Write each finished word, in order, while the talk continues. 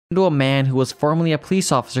to a man who was formerly a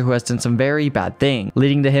police officer who has done some very bad things,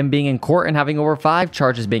 leading to him being in court and having over 5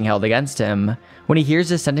 charges being held against him. When he hears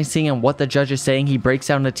his sentencing and what the judge is saying, he breaks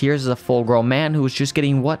down into tears as a full-grown man who is just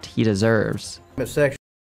getting what he deserves. Sexual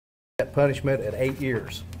punishment at 8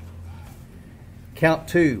 years. Count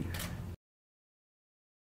 2.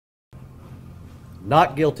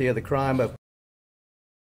 Not guilty of the crime of.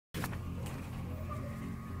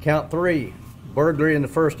 Count 3. Burglary in the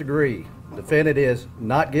first degree. Defendant is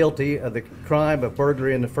not guilty of the crime of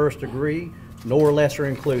burglary in the first degree, nor lesser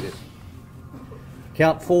included.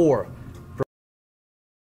 Count 4.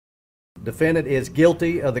 Defendant is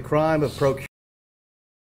guilty of the crime of procuring.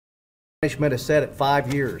 Punishment is set at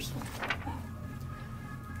 5 years.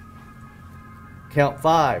 Count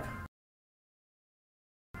 5.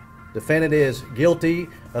 Defendant is guilty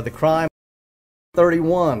of the crime.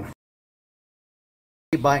 31.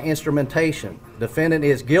 By instrumentation. Defendant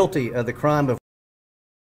is guilty of the crime of,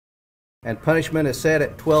 and punishment is set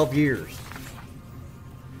at 12 years.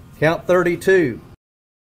 Count 32.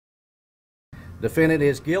 Defendant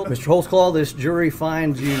is guilty. Mr. Holtzclaw, this jury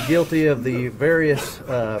finds you guilty of the various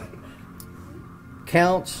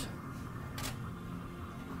counts.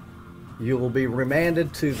 You will be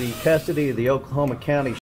remanded to the custody of the Oklahoma County